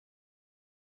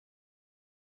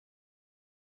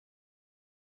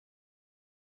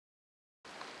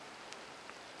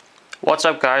What's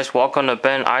up, guys? Welcome to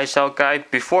Ben iCell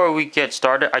Guide. Before we get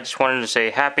started, I just wanted to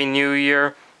say Happy New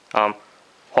Year.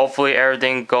 Hopefully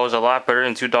everything goes a lot better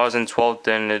in 2012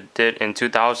 than it did in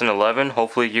 2011.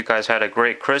 Hopefully you guys had a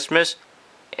great Christmas,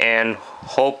 and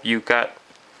hope you got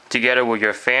together with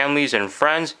your families and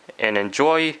friends and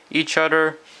enjoy each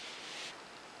other.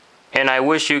 And I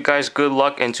wish you guys good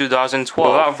luck in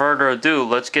 2012. Without further ado,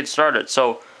 let's get started.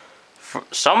 So,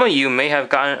 some of you may have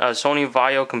gotten a Sony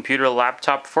Vaio computer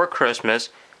laptop for Christmas,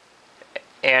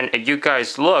 and if you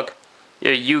guys look,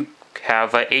 you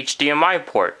have a HDMI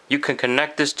port. You can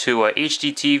connect this to a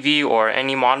HD TV or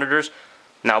any monitors.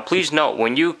 Now please note,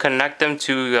 when you connect them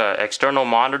to external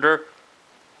monitor,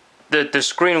 the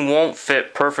screen won't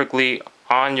fit perfectly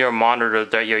on your monitor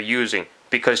that you're using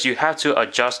because you have to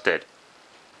adjust it.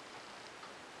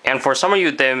 And for some of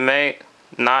you that may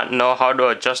not know how to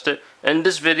adjust it, in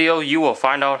this video you will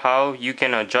find out how you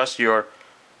can adjust your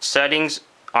settings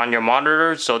on your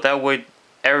monitor so that way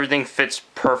everything fits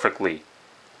perfectly.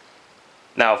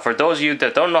 Now for those of you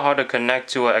that don't know how to connect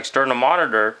to an external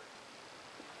monitor,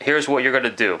 here's what you're going to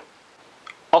do.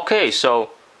 Okay,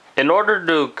 so in order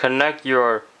to connect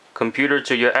your computer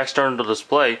to your external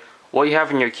display, what you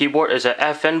have in your keyboard is an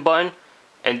FN button,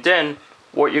 and then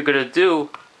what you're going to do,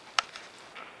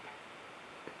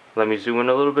 let me zoom in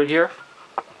a little bit here.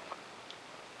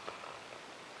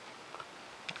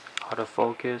 Out of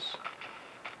focus.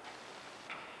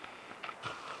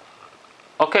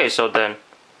 Okay, so then,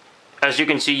 as you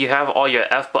can see, you have all your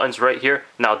F buttons right here.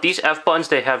 Now these F buttons,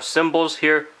 they have symbols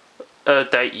here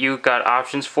that you got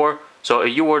options for. So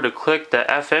if you were to click the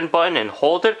FN button and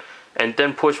hold it, and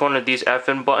then push one of these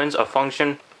FN buttons, a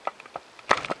function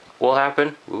will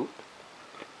happen. Ooh.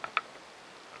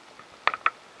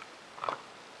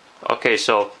 Okay,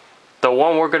 so the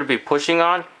one we're going to be pushing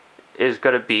on is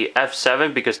going to be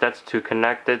F7 because that's to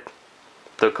connect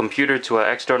the computer to an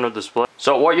external display.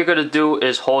 So what you're going to do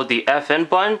is hold the FN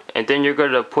button, and then you're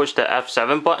going to push the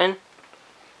F7 button,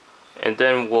 and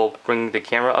then we'll bring the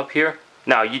camera up here.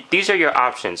 Now these are your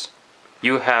options.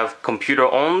 You have computer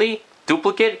only,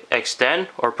 duplicate, extend,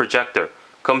 or projector.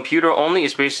 Computer only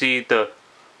is basically the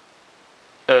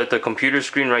computer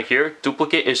screen right here.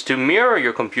 Duplicate is to mirror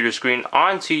your computer screen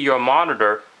onto your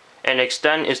monitor, and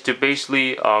extend is to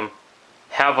basically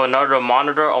have another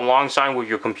monitor alongside with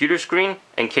your computer screen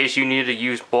in case you need to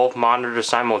use both monitors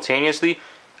simultaneously,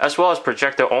 as well as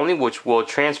projector only, which will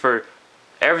transfer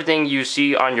everything you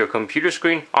see on your computer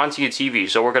screen onto your TV.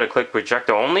 So we're going to click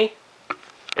projector only.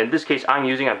 In this case, I'm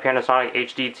using a Panasonic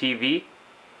HD TV,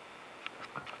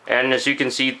 and as you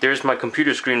can see, there's my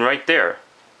computer screen right there.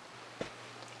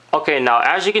 Okay, now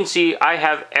as you can see, I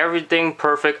have everything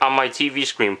perfect on my TV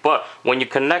screen, but when you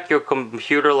connect your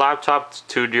computer laptop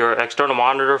to your external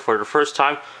monitor for the first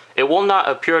time, it will not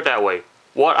appear that way.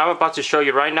 What I'm about to show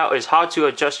you right now is how to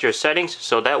adjust your settings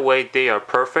so that way they are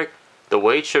perfect the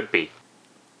way it should be.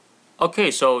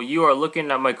 Okay, so you are looking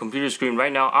at my computer screen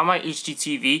right now on my HD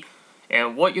TV,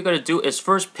 and what you're going to do is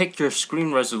first pick your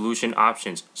screen resolution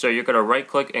options. So you're going to right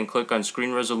click and click on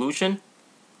screen resolution.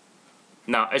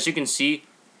 Now as you can see,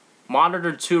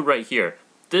 monitor 2 right here,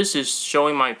 this is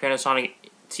showing my Panasonic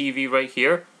TV right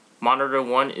here. Monitor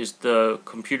 1 is the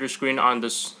computer screen on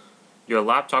your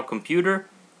laptop computer.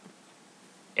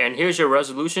 And here's your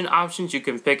resolution options. You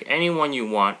can pick any one you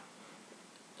want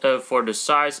for the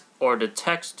size or the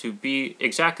text to be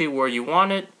exactly where you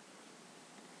want it.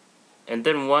 And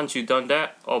then once you've done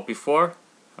that, before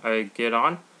I get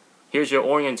on, here's your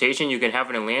orientation. You can have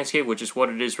it in landscape, which is what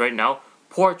it is right now.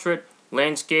 Portrait,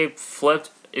 landscape,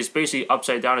 flipped is basically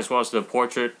upside down, as well as the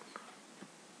portrait.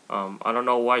 I don't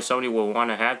know why somebody will want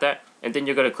to have that. And then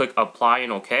you're going to click apply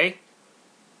and OK.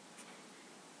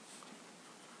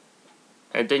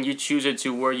 And then you choose it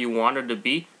to where you want it to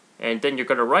be. And then you're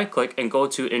going to right click and go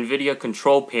to NVIDIA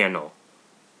control panel.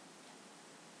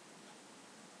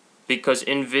 Because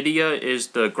NVIDIA is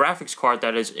the graphics card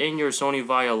that is in your Sony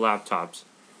Vaio laptops.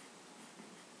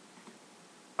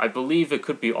 I believe it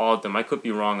could be all of them. I could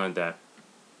be wrong on that.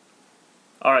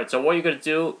 Alright, so what you're going to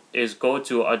do is go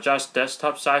to adjust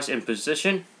desktop size and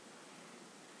position,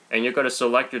 and you're going to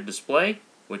select your display,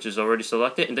 which is already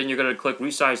selected, and then you're going to click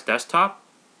resize desktop.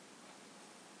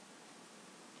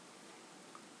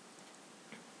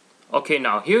 Okay,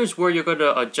 now here's where you're going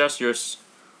to adjust your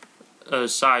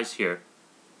size here.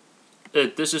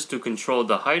 This is to control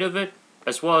the height of it,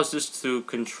 as well as this to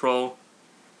control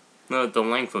the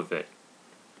length of it.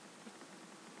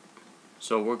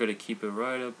 So we're going to keep it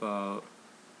right about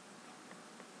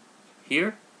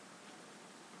here,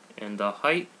 and the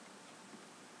height,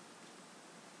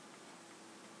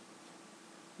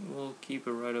 we'll keep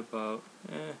it right about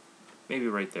maybe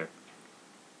right there.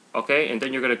 Okay, and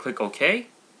then you're going to click OK.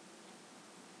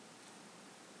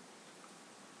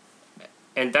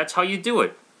 And that's how you do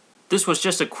it. This was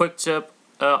just a quick tip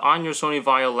on your Sony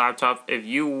Vaio laptop if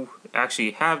you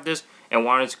actually have this and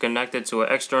wanted to connect it to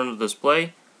an external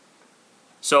display.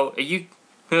 So if you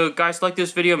guys like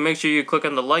this video, make sure you click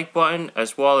on the like button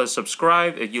as well as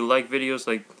subscribe if you like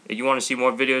videos if you want to see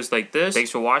more videos like this.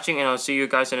 Thanks for watching, and I'll see you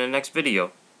guys in the next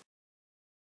video.